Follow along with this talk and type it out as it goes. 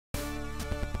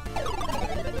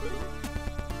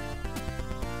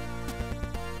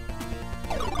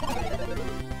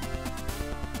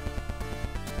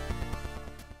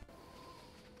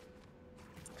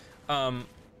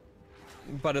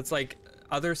But it's like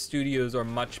other studios are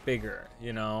much bigger,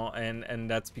 you know, and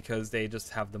that's because they just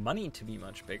have the money to be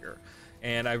much bigger.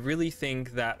 And I really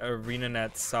think that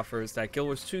ArenaNet suffers, that Guild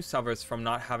Wars 2 suffers from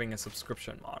not having a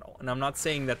subscription model. And I'm not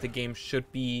saying that the game should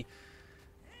be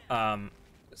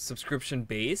subscription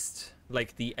based,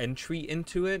 like the entry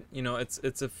into it, you know,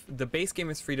 the base game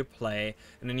is free to play,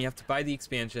 and then you have to buy the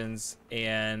expansions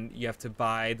and you have to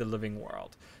buy the living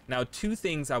world. Now, two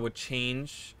things I would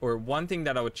change, or one thing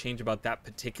that I would change about that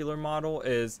particular model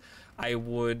is I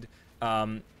would,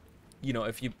 you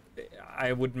know,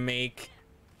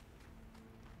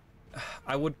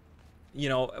 you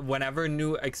know, whenever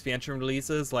new expansion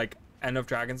releases, like End of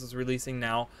Dragons is releasing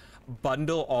now,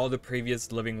 bundle all the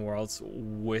previous living worlds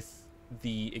with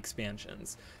the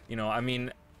expansions. You know, I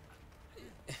mean,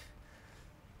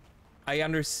 I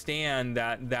understand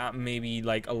that may be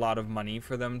like a lot of money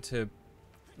for them to,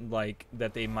 like,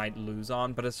 that they might lose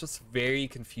on, but it's just very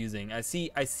confusing. I see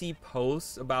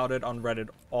posts about it on Reddit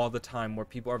all the time where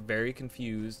people are very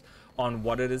confused on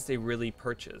what it is they really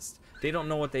purchased. They don't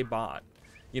know what they bought.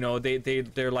 You know,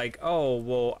 they're like, oh,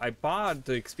 well, I bought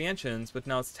the expansions, but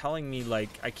now it's telling me, like,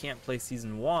 I can't play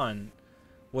Season 1.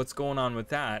 What's going on with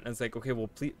that? And it's like, okay, well,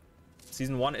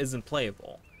 Season 1 isn't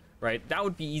playable, right? That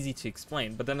would be easy to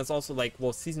explain. But then it's also like,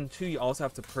 well, Season 2, you also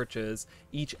have to purchase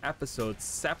each episode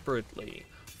separately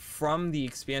from the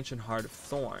expansion Heart of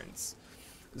Thorns.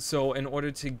 So in order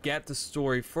to get the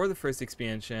story for the first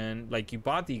expansion, like, you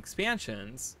bought the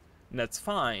expansions, and that's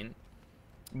fine.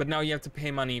 But now you have to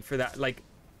pay money for that. Like,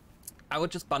 I would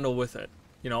just bundle with it,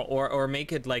 you know, or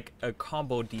make it like a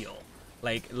combo deal,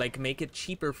 like make it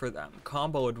cheaper for them,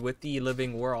 combo it with the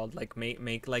living world, like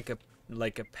make like a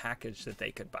package that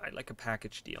they could buy, like a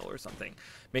package deal or something.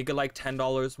 Make it like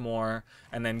 $10 more,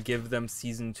 and then give them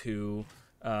Season 2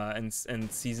 and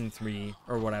Season 3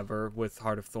 or whatever with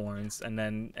Heart of Thorns, and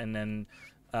then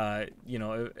you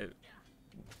know,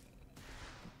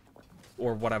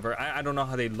 or whatever. I don't know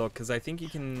how they look, because I think you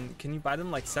can you buy them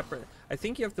like separate? I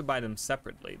think you have to buy them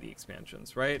separately, the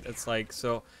expansions, right? It's like,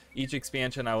 so each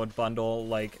expansion I would bundle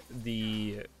like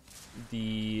the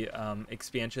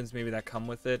expansions maybe that come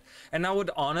with it, and I would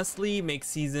honestly make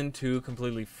Season 2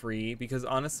 completely free, because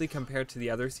honestly, compared to the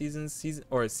other seasons,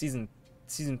 Season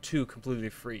 2 completely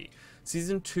free.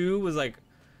 Season 2 was like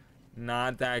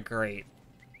not that great.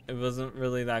 It wasn't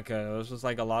really that good. It was just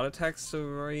like a lot of text to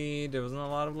read. There wasn't a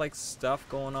lot of like stuff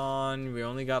going on. We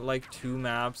only got like 2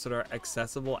 maps that are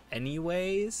accessible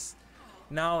anyways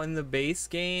now in the base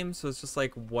game, so it's just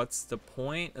like, what's the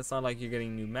point? It's not like you're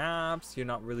getting new maps. You're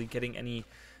not really getting any.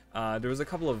 There was a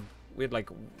couple of we had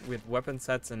weapon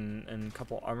sets and a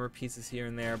couple armor pieces here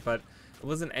and there, but it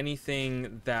wasn't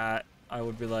anything that I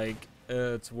would be like,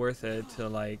 it's worth it to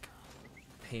like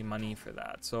pay money for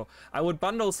that. So I would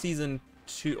bundle Season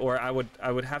 2, or I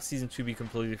would have Season 2 be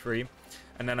completely free,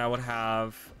 and then I would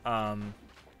have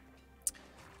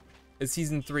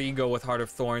Season 3 go with Heart of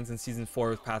Thorns, and Season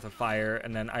 4 with Path of Fire,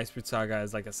 and then Iceberg Saga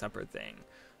is like a separate thing,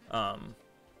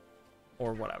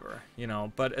 or whatever, you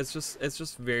know. But it's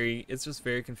just very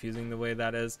confusing the way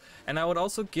that is. And I would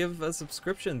also give a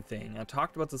subscription thing. I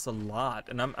talked about this a lot,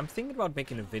 and I'm thinking about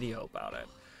making a video about it,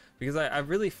 because I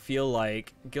really feel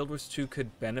like Guild Wars 2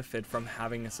 could benefit from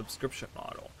having a subscription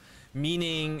model.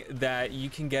 Meaning that you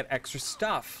can get extra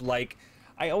stuff. Like,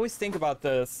 I always think about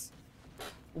this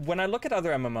when I look at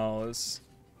other MMOs.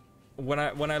 When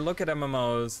I look at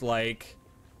MMOs like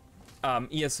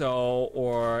ESO,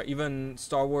 or even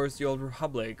Star Wars: The Old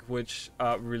Republic, which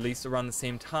released around the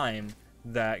same time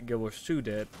that Guild Wars 2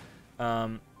 did.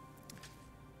 The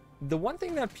one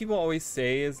thing that people always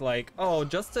say is like, oh,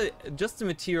 just the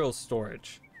material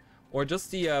storage, or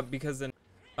just the because then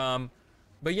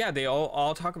but yeah, they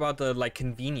all talk about the like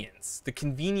convenience. The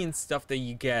convenience stuff that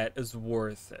you get is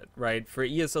worth it, right? For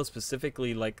ESO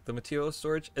specifically, like the material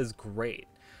storage is great.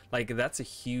 Like, that's a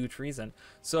huge reason.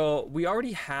 So we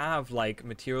already have like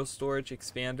material storage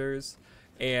expanders,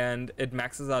 and it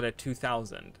maxes out at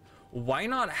 2,000. Why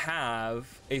not have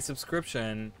a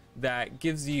subscription that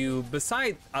gives you,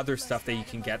 beside other stuff that you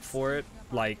can get for it,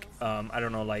 like I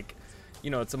don't know, like, you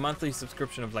know, it's a monthly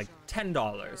subscription of like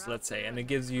 $10, let's say, and it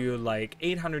gives you like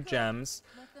 800 gems,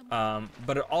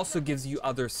 but it also gives you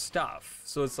other stuff.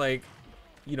 So it's like,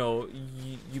 you know,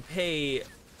 you pay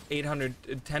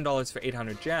 $10 for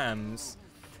 800 gems,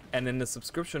 and in the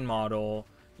subscription model,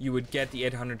 you would get the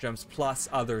 800 gems plus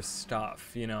other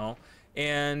stuff, you know.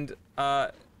 And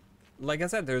like I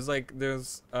said, there's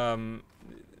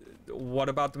what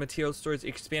about the material storage?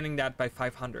 Expanding that by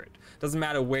 500. Doesn't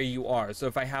matter where you are. So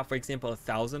if I have, for example,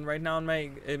 1,000 right now in my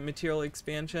material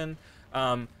expansion,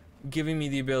 giving me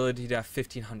the ability to have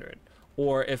 1500.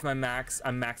 Or if I'm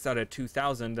maxed out at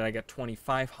 2000, then I get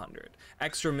 2500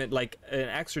 extra, like an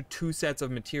extra 2 sets of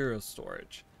material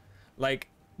storage. Like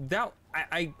that,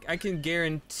 I can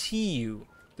guarantee you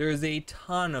there's a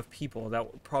ton of people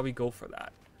that would probably go for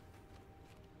that.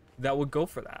 That would go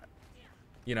for that.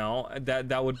 You know,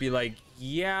 that would be like,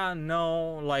 yeah,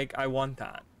 no, like I want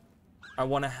that. I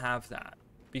want to have that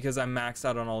because I'm maxed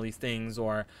out on all these things,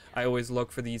 or I always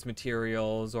look for these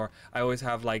materials, or I always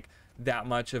have like that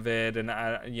much of it, and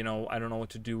I don't know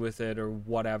what to do with it or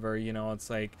whatever. You know,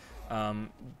 it's like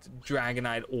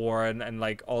dragonite ore and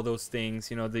like all those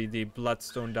things. You know, the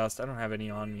bloodstone dust. I don't have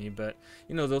any on me, but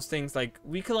you know, those things, like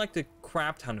we collect a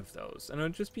crap ton of those, and it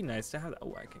would just be nice to have that.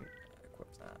 Oh, I can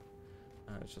equip that.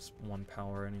 It's just 1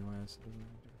 power anyways.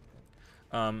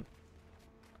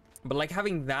 But like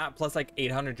having that plus like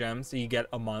 800 gems that you get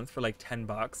a month for like 10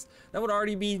 bucks, that would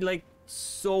already be like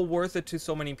so worth it to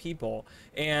so many people.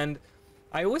 And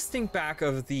I always think back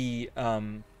of the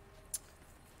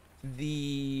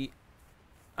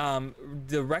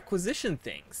requisition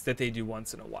things that they do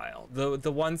once in a while.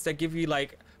 The ones that give you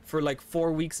like for like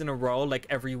 4 weeks in a row, like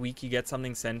every week you get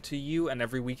something sent to you, and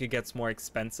every week it gets more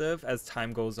expensive as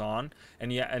time goes on,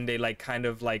 and yeah, and they like kind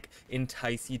of like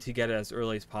entice you to get it as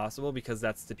early as possible because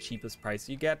that's the cheapest price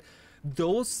you get.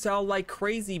 Those sell like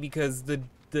crazy because the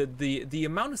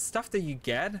amount of stuff that you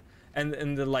get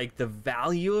and the like the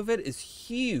value of it is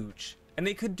huge. And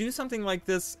they could do something like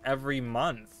this every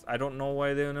month. I don't know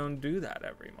why they don't do that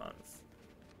every month.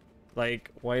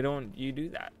 Like, why don't you do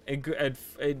that?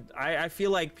 I feel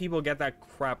like people get that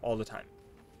crap all the time.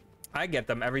 I get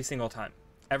them every single time.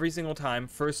 Every single time,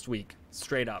 first week,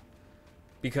 straight up.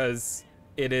 Because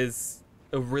it is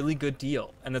a really good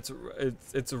deal. And it's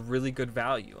a really good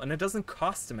value. And it doesn't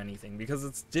cost them anything because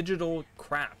it's digital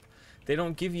crap. They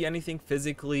don't give you anything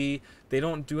physically. They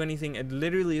don't do anything. It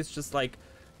literally is just like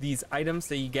these items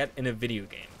that you get in a video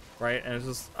game. Right? And it's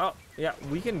just, oh, yeah,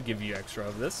 we can give you extra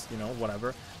of this, you know,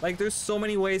 whatever. Like, there's so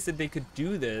many ways that they could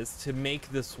do this to make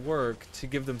this work to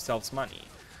give themselves money.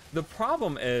 The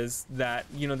problem is that,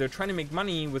 you know, they're trying to make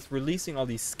money with releasing all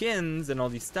these skins and all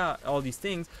these stuff, all these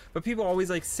things, but people are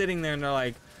always like sitting there and they're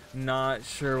like, not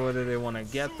sure whether they want to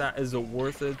get that. Is it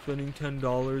worth it spending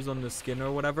 $10 on the skin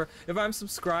or whatever? If I'm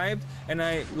subscribed and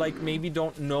I like maybe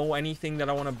don't know anything that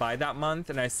I want to buy that month,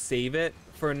 and I save it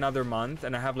for another month,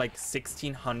 and I have like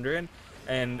 1600,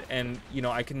 and you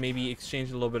know, I can maybe exchange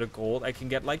a little bit of gold, I can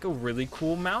get like a really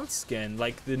cool mount skin,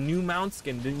 like the new mount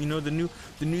skin, you know, the new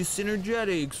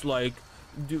synergetics, like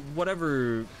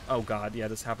whatever. Oh god, yeah,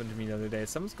 this happened to me the other day.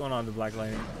 Something's going on with the black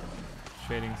lighting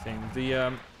shading thing.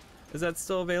 The is that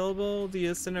still available? The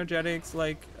synergetics,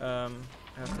 like I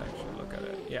have to actually look at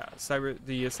it. Yeah,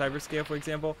 cyber scale, for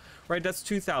example, right? That's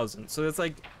 2000. So that's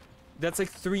like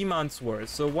 3 months worth.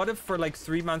 So what if for like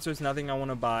 3 months there's nothing I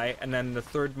want to buy, and then the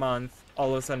 3rd month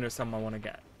all of a sudden there's something I want to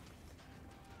get?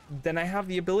 Then I have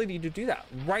the ability to do that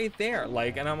right there.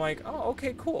 Like, and I'm like, oh,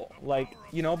 okay, cool. Like,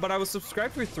 you know, but I was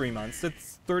subscribed for 3 months.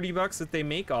 That's 30 bucks that they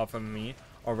make off of me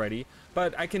already.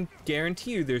 But I can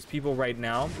guarantee you there's people right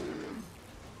now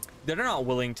that are not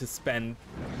willing to spend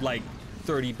like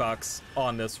 30 bucks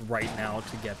on this right now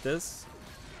to get this.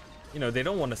 You know, they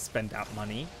don't want to spend that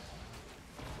money.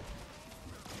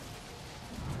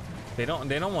 They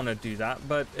don't want to do that.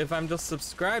 But if I'm just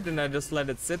subscribed and I just let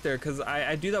it sit there, because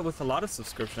I do that with a lot of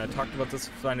subscription. I talked about this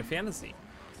with Final Fantasy.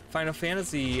 Final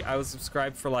Fantasy, I was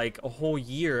subscribed for like a whole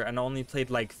year and only played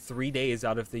like 3 days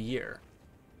out of the year.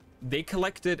 They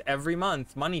collected every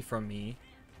month money from me,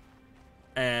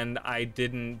 and I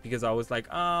didn't, because I was like,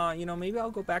 you know, maybe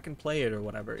I'll go back and play it or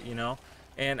whatever, you know.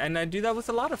 And I do that with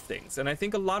a lot of things, and I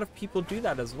think a lot of people do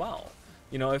that as well.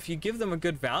 You know, if you give them a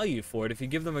good value for it, if you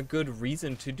give them a good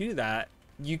reason to do that,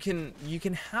 you can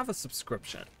have a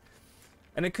subscription.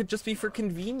 And it could just be for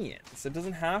convenience. It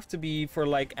doesn't have to be for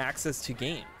like access to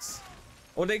games.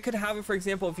 Or they could have it, for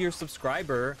example, if you're a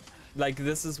subscriber, like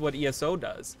this is what ESO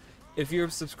does. If you're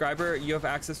a subscriber, you have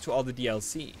access to all the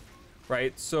DLC,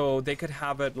 right? So they could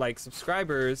have it like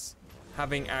subscribers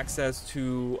having access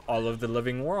to all of the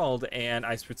Living World and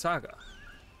Icebreath Saga.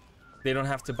 They don't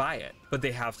have to buy it, but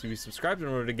they have to be subscribed in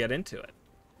order to get into it.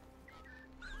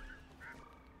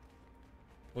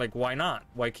 Like, why not?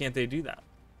 Why can't they do that?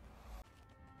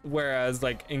 Whereas,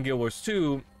 like, in Guild Wars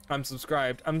 2, I'm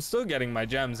subscribed. I'm still getting my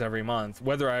gems every month,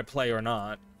 whether I play or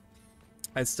not.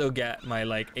 I still get my,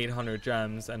 like, 800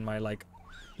 gems and my, like,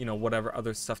 you know, whatever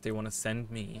other stuff they want to send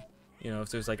me. You know, if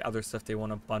there's like other stuff they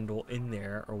want to bundle in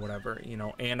there or whatever, you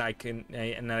know, and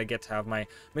then I get to have my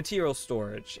material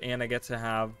storage, and I get to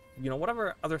have, you know,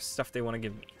 whatever other stuff they want to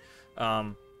give me.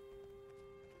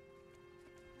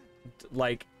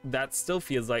 like that still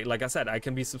feels like I said, I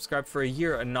can be subscribed for a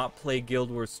year and not play Guild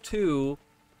Wars 2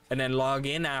 and then log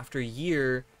in after a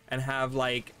year and have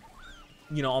like,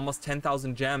 you know, almost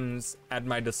 10,000 gems at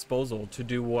my disposal to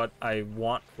do what I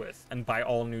want with and buy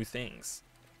all new things.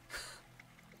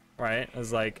 Right?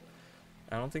 It's like,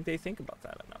 I don't think they think about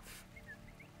that enough.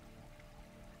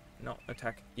 No,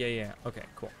 attack. Yeah. Okay,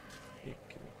 cool.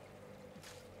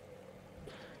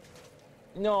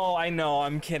 No, I know,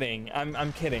 I'm kidding.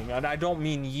 I'm kidding. I don't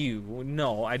mean you.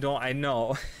 No, I don't. I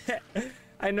know.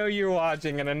 I know you're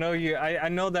watching, and I know I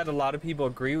know that a lot of people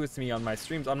agree with me on my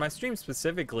streams. On my stream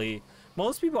specifically,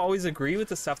 most people always agree with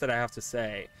the stuff that I have to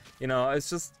say. You know, it's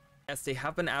just, yes, they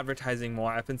have been advertising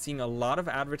more. I've been seeing a lot of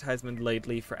advertisement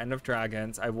lately for End of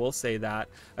Dragons. I will say that.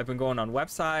 I've been going on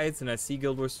websites, and I see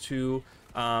Guild Wars 2.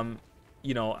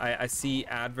 You know, I see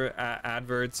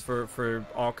adverts for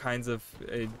all kinds of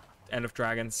End of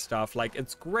Dragons stuff. Like,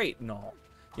 it's great and all,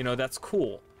 you know, that's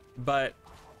cool, but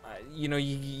you know,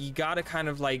 you gotta kind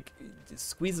of like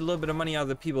squeeze a little bit of money out of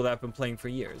the people that have been playing for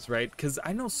years, right? Because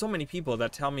I know so many people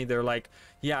that tell me, they're like,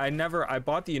 yeah, I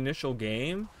bought the initial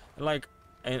game, like,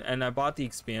 and I bought the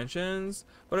expansions,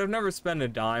 but I've never spent a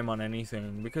dime on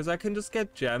anything because I can just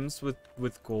get gems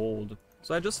with gold.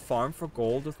 So I just farm for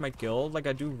gold with my guild, like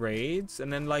I do raids,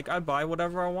 and then like I buy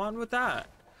whatever I want with that.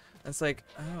 It's like,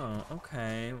 oh,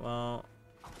 okay, well,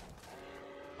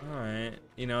 all right.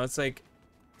 You know, it's like,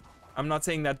 I'm not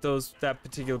saying that that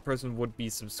particular person would be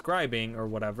subscribing or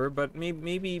whatever, but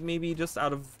maybe just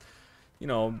out of, you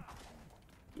know,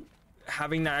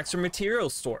 having that extra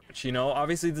material storage. You know,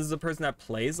 obviously this is a person that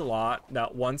plays a lot,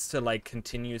 that wants to like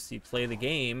continuously play the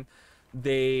game.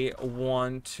 They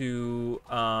want to,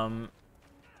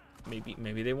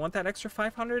 maybe they want that extra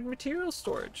 500 material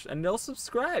storage, and they'll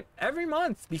subscribe every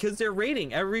month because they're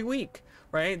raiding every week,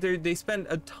 right? They spend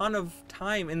a ton of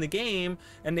time in the game,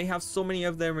 and they have so many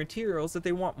of their materials that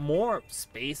they want more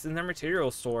space in their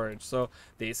material storage, so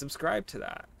they subscribe to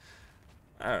that.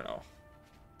 I don't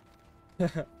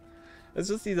know. It's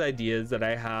just these ideas that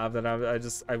I have that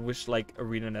I wish like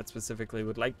ArenaNet specifically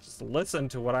would like just listen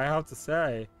to what I have to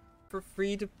say. For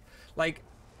free to, like,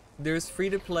 there's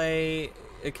free-to-play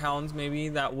accounts maybe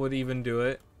that would even do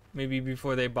it, maybe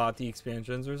before they bought the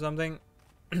expansions or something,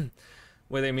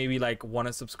 where they maybe like want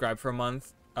to subscribe for a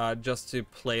month just to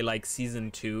play like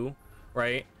season 2,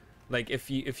 right? Like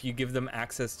if you give them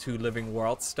access to Living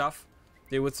World stuff,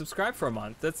 they would subscribe for a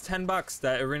month. That's $10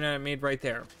 that Arena made right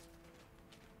there,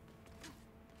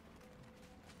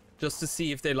 just to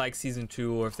see if they like season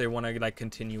 2 or if they want to like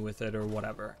continue with it or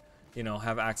whatever, you know,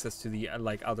 have access to the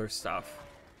like other stuff.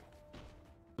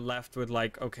 Left with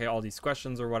like, okay, all these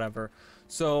questions or whatever.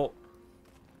 So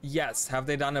yes, have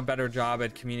they done a better job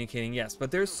at communicating? Yes,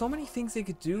 but there's so many things they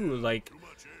could do. Like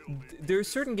there's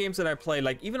certain games that I play,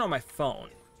 like even on my phone,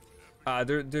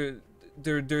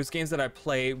 there's games that I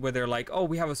play where they're like, oh,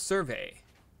 we have a survey,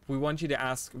 we want to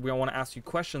ask you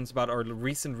questions about our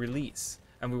recent release,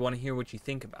 and we want to hear what you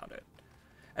think about it.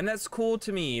 And that's cool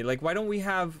to me. Like, why don't we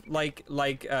have like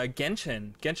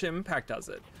Genshin Impact does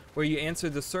it, where you answer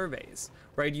the surveys,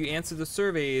 right? You answer the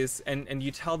surveys and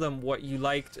you tell them what you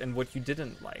liked and what you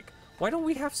didn't like. Why don't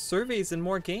we have surveys in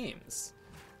more games?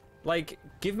 Like,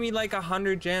 give me like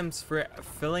 100 gems for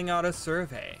filling out a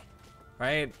survey,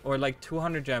 right? Or like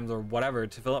 200 gems or whatever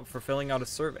to filling out a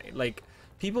survey. Like,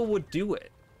 people would do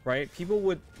it, right? People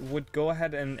would go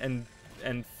ahead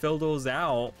and fill those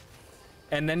out.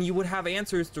 And then you would have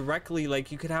answers directly,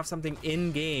 like you could have something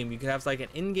in-game. You could have like an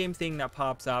in-game thing that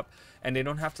pops up, and they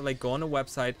don't have to like go on a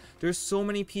website. There's so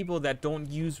many people that don't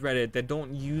use Reddit, that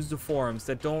don't use the forums,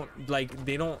 that don't like,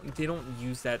 they don't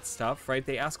use that stuff, right?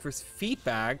 They ask for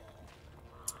feedback,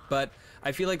 but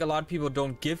I feel like a lot of people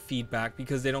don't give feedback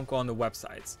because they don't go on the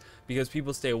websites, because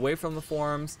people stay away from the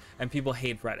forums and people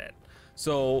hate Reddit.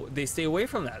 So they stay away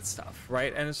from that stuff,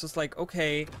 right? And it's just like,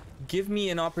 okay, give me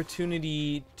an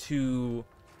opportunity to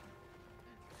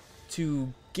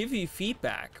give you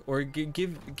feedback, or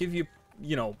give you,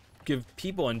 you know, give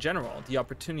people in general the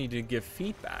opportunity to give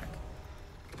feedback.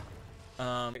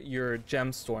 Your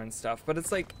gem store and stuff, but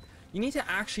it's like, you need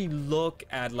to actually look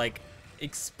at like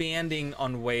expanding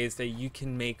on ways that you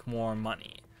can make more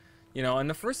money, you know. And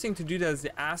the first thing to do that is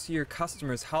to ask your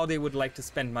customers how they would like to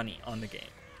spend money on the game.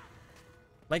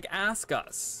 Like, ask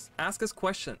us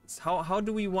questions. How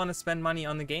do we want to spend money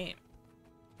on the game?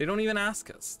 They don't even ask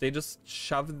us. They just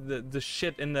shove the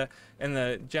shit in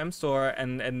the gem store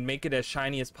and make it as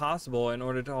shiny as possible in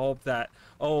order to hope that,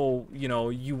 oh, you know,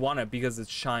 you want it because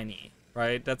it's shiny,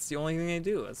 right? That's the only thing they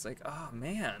do. It's like, oh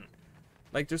man,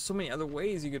 like there's so many other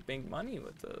ways you could make money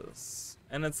with this.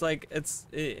 And it's like,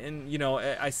 and you know,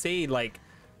 I say like,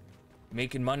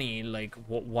 making money. Like,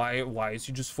 why is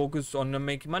he just focused on them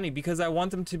making money? Because I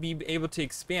want them to be able to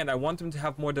expand. I want them to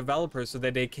have more developers so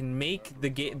that they can make the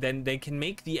game, then they can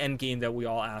make the end game that we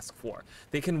all ask for.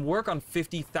 They can work on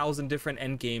 50,000 different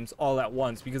end games all at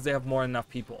once because they have more than enough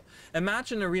people.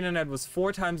 Imagine ArenaNet was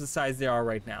 4 times the size they are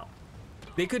right now.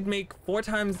 They could make 4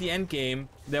 times the end game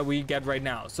that we get right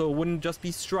now. So it wouldn't just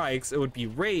be strikes, it would be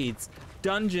raids,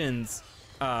 dungeons,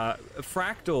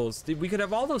 fractals. We could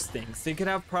have all those things. They could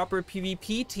have proper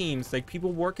PvP teams, like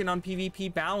people working on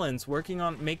PvP balance, working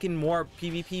on making more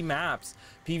PvP maps,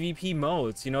 PvP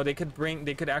modes. You know, they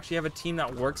could actually have a team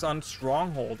that works on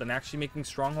Stronghold and actually making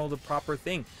Stronghold a proper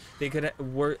thing. They could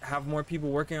have more people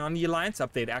working on the Alliance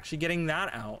update, actually getting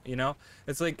that out. You know,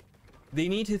 it's like, they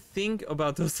need to think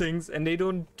about those things, and they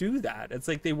don't do that. It's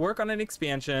like they work on an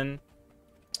expansion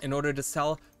in order to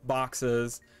sell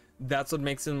boxes. That's what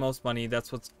makes them the most money.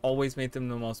 That's what's always made them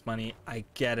the most money. I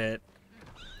get it.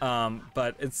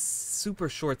 But it's super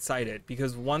short-sighted,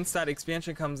 because once that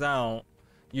expansion comes out,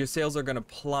 your sales are going to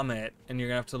plummet, and you're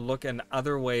going to have to look at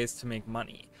other ways to make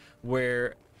money.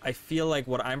 Where I feel like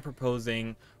what I'm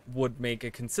proposing would make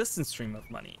a consistent stream of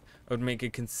money. It would make a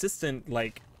consistent,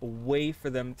 like, way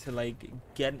for them to, like,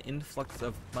 get an influx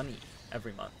of money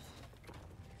every month.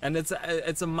 And it's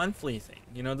a monthly thing,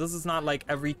 you know. This is not like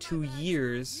every 2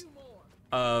 years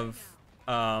of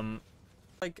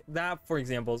like that. For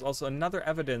example, is also another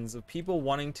evidence of people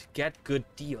wanting to get good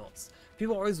deals.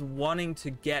 People are always wanting to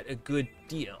get a good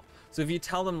deal. So if you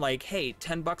tell them, like, hey,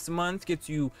 10 bucks a month gets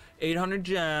you 800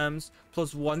 gems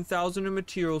plus 1,000 in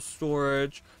material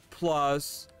storage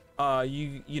plus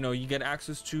you know, you get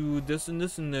access to this and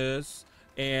this and this,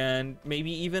 and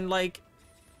maybe even, like,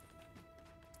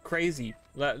 crazy,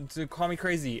 to call me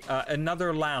crazy,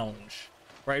 another lounge,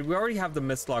 right? We already have the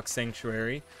Mistlock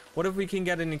Sanctuary. What if we can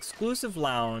get an exclusive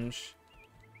lounge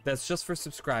that's just for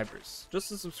subscribers?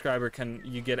 Just a subscriber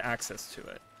you get access to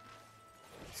it.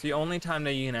 It's the only time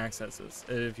that you can access this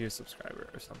if you're a subscriber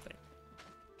or something.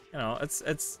 You know,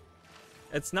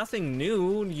 it's nothing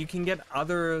new. You can get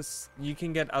other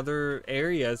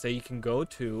areas that you can go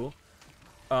to,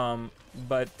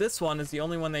 but this one is the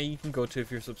only one that you can go to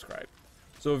if you're subscribed.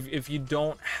 So if you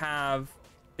don't have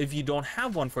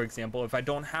one, for example, if I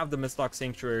don't have the Mistlock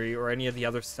Sanctuary or any of the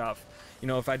other stuff, you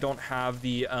know, if I don't have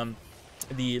the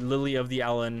Lily of the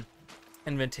Ellen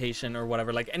invitation or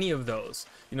whatever, like any of those,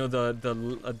 you know,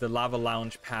 the Lava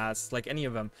Lounge pass, like any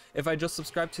of them, if I just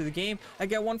subscribe to the game, I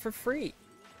get one for free.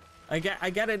 I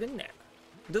get it in there.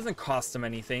 It doesn't cost them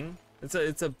anything. It's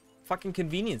a fucking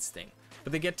convenience thing.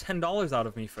 But they get $10 out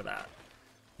of me for that,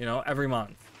 you know, every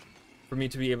month, for me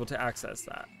to be able to access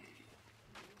that.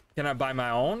 Can I buy my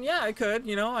own? Yeah, I could.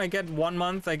 You know, I get 1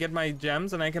 month, I get my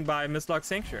gems, and I can buy Mistlock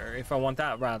Sanctuary if I want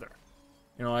that, rather.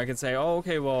 You know, I can say, oh,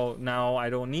 okay, well, now I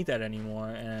don't need that anymore,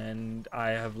 and I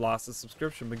have lost the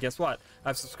subscription. But guess what?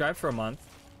 I've subscribed for a month.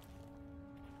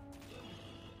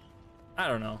 I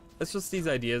don't know. It's just these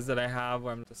ideas that I have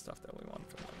where I'm the stuff that we want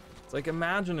from them. It's like,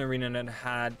 imagine ArenaNet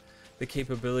had the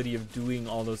capability of doing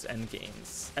all those end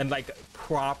games and, like,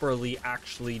 properly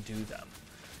actually do them.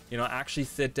 You know, actually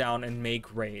sit down and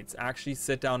make raids, actually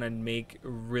sit down and make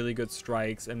really good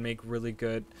strikes and make really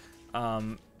good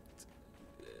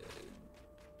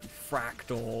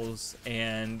fractals,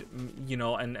 and, you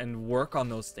know, and work on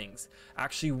those things.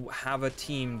 Actually have a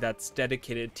team that's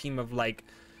dedicated, a team of like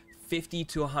 50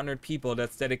 to 100 people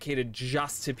that's dedicated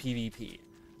just to PvP.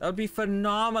 That would be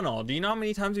phenomenal. Do you know how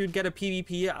many times you would get a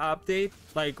PvP update?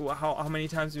 Like, how many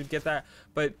times you would get that?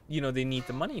 But, you know, they need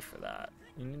the money for that.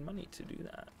 You need money to do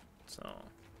that. So